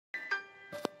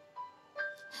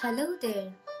Hello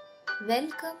there,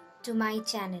 welcome to my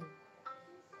channel.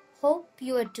 Hope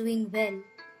you are doing well.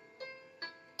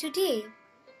 Today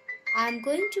I am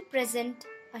going to present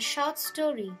a short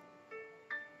story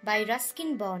by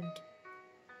Ruskin Bond.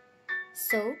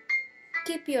 So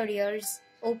keep your ears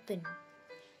open.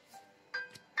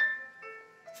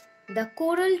 The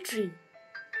Coral Tree.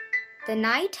 The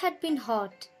night had been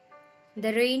hot,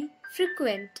 the rain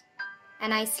frequent,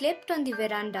 and I slept on the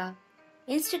veranda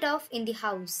instead of in the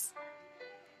house.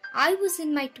 I was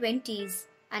in my 20s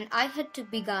and I had to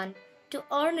begin to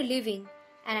earn a living,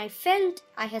 and I felt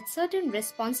I had certain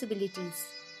responsibilities.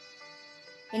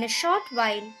 In a short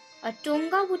while, a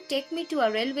tonga would take me to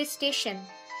a railway station,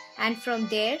 and from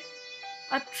there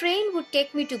a train would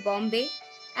take me to Bombay,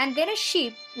 and then a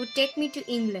ship would take me to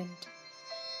England.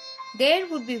 There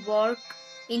would be work,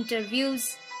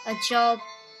 interviews, a job,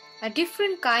 a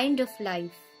different kind of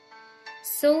life.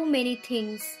 So many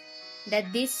things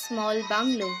that this small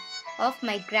bungalow of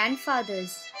my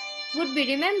grandfather's would be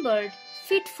remembered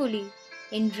fitfully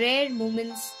in rare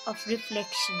moments of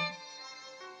reflection.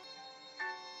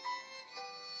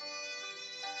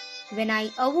 When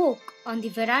I awoke on the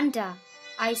veranda,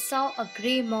 I saw a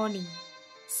grey morning,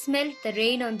 smelt the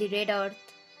rain on the red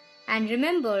earth, and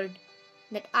remembered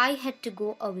that I had to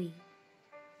go away.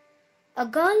 A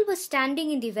girl was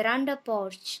standing in the veranda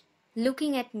porch,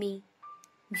 looking at me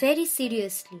very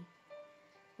seriously.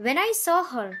 When I saw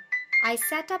her, I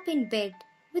sat up in bed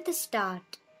with a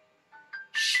start.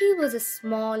 She was a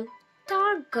small,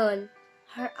 dark girl,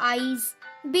 her eyes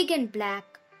big and black,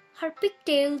 her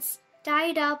pigtails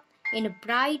tied up in a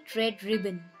bright red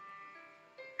ribbon.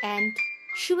 And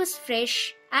she was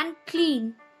fresh and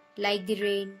clean like the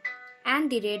rain and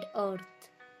the red earth.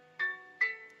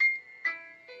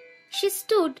 She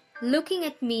stood looking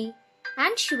at me,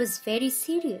 and she was very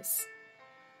serious.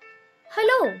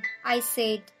 "Hello," I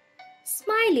said,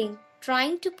 smiling,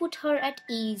 trying to put her at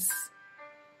ease.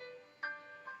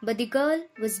 But the girl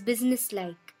was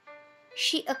businesslike.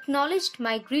 She acknowledged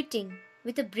my greeting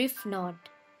with a brief nod.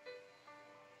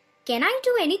 "Can I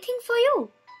do anything for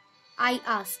you?" I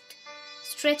asked,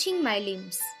 stretching my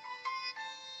limbs.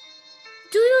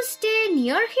 "Do you stay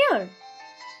near here?"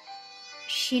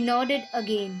 She nodded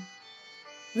again.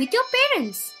 "With your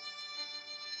parents?"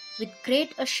 With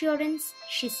great assurance,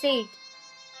 she said,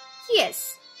 "Yes,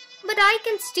 but I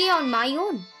can stay on my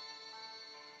own."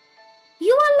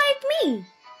 "You are like me,"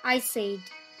 I said,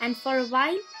 and for a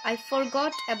while I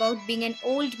forgot about being an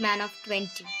old man of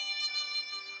 20.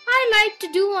 "I like to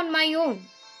do on my own.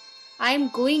 I am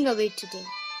going away today."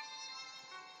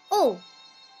 "Oh,"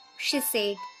 she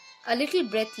said, a little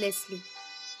breathlessly.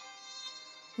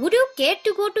 "Would you care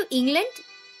to go to England?"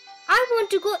 "I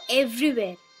want to go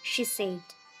everywhere," she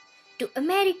said. "To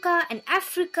America and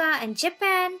Africa and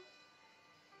Japan."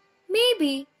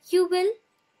 "Maybe you will,"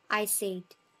 I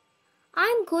said.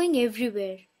 "I'm going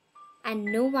everywhere,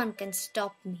 and no one can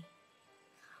stop me."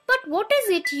 "But what is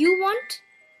it you want?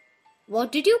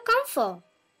 What did you come for?"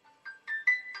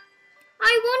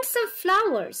 "I want some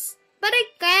flowers, but I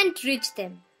can't reach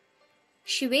them."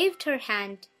 She waved her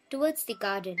hand towards the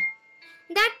garden.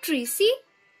 "That tree, see?"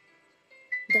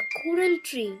 The coral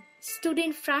tree stood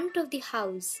in front of the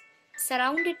house,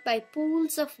 surrounded by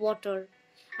pools of water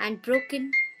and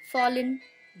broken, fallen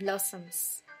blossoms.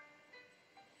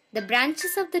 The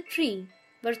branches of the tree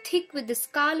were thick with the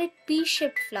scarlet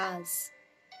pea-shaped flowers.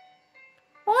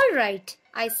 "All right,"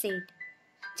 I said.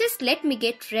 "Just let me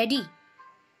get ready."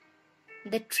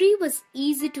 The tree was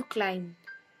easy to climb,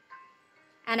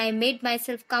 and I made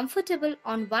myself comfortable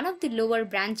on one of the lower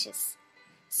branches,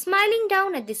 smiling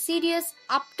down at the serious,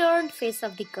 upturned face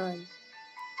of the girl.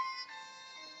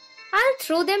 "I'll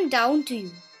throw them down to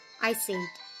you," I said.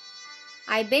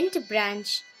 I bent a branch,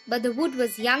 but the wood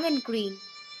was young and green,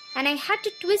 and I had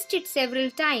to twist it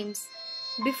several times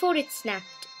before it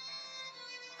snapped.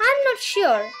 "I'm not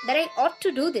sure that I ought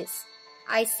to do this,"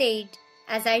 I said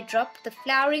as I dropped the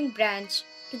flowering branch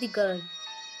to the girl.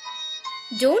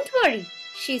 "Don't worry,"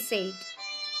 she said.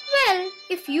 "Well,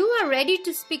 if you are ready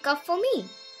to speak up for me."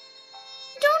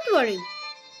 "Don't worry."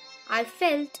 I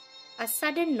felt a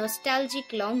sudden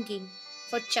nostalgic longing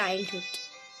for childhood,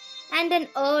 and an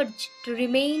urge to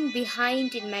remain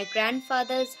behind in my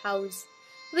grandfather's house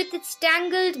with its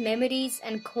tangled memories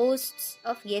and ghosts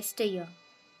of yesteryear.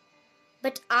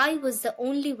 But I was the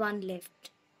only one left,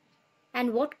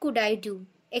 and what could I do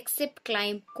except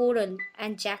climb coral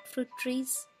and jackfruit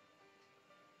trees?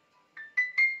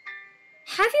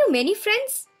 "Have you many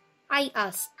friends?" I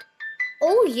asked.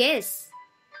 "Oh yes."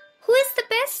 "Who is the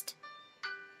best?"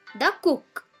 "The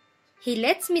cook. He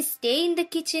lets me stay in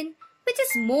the kitchen, which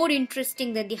is more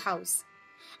interesting than the house.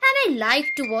 and I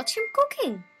like to watch him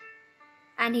cooking.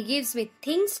 And he gives me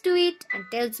things to eat and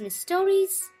tells me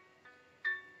stories.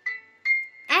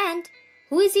 And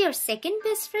who is your second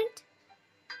best friend?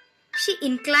 She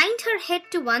inclined her head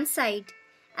to one side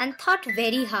and thought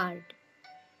very hard.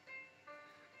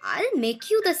 I'll make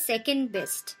you the second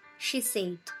best, she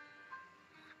said.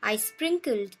 I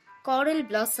sprinkled coral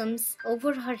blossoms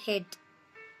over her head.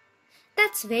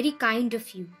 That's very kind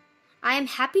of you. I am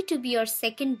happy to be your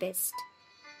second best.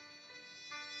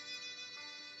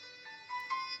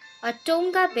 A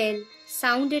Tonga bell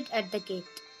sounded at the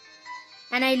gate,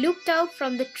 and I looked out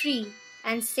from the tree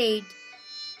and said,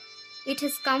 It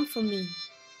has come for me.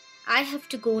 I have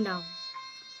to go now.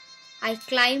 I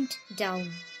climbed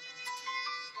down.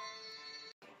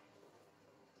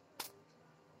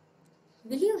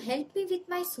 Will you help me with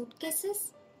my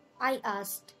suitcases? I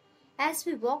asked as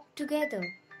we walked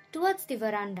together towards the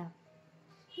veranda.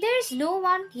 There is no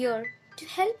one here to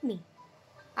help me.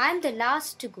 I am the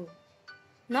last to go.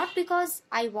 Not because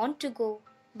I want to go,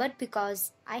 but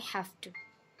because I have to.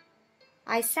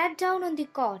 I sat down on the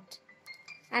cot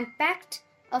and packed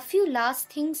a few last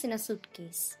things in a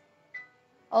suitcase.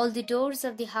 All the doors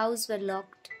of the house were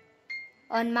locked.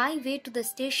 On my way to the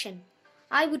station,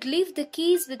 I would leave the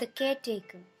keys with the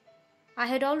caretaker. I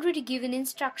had already given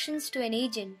instructions to an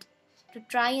agent to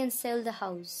try and sell the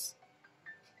house.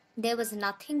 There was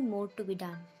nothing more to be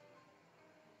done.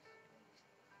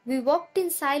 We walked in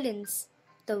silence,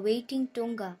 the waiting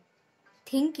Tonga,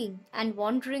 thinking and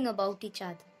wondering about each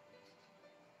other.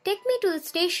 Take me to the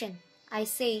station, I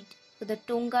said to the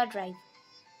Tonga driver.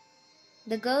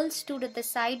 The girl stood at the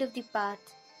side of the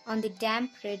path on the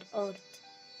damp red earth,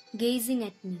 gazing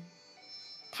at me.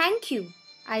 Thank you,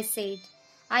 I said.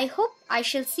 I hope I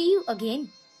shall see you again.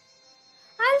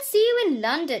 I'll see you in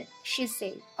London, she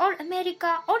said, or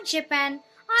America or Japan.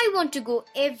 I want to go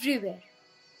everywhere.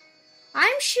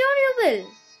 I'm sure you will,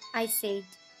 I said,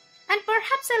 and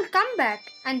perhaps I'll come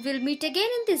back and we'll meet again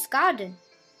in this garden.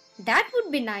 That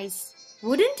would be nice,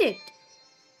 wouldn't it?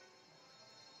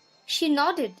 She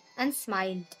nodded and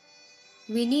smiled.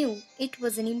 We knew it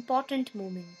was an important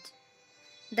moment.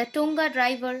 The Tonga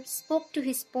driver spoke to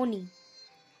his pony,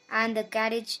 and the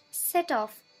carriage set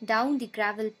off down the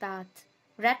gravel path,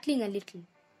 rattling a little.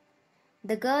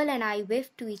 The girl and I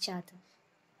waved to each other.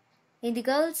 In the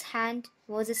girl's hand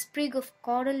was a sprig of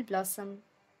coral blossom.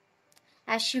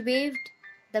 As she waved,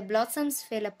 the blossoms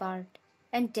fell apart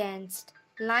and danced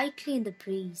lightly in the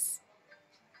breeze.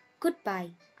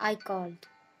 Goodbye, I called.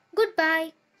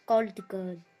 Goodbye, called the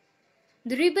girl.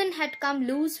 The ribbon had come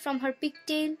loose from her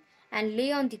pigtail and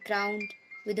lay on the ground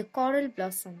with the coral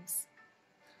blossoms.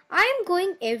 I am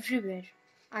going everywhere,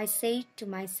 I said to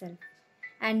myself,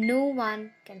 and no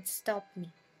one can stop me.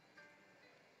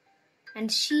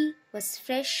 And she was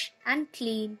fresh and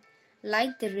clean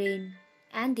like the rain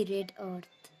and the red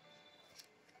earth.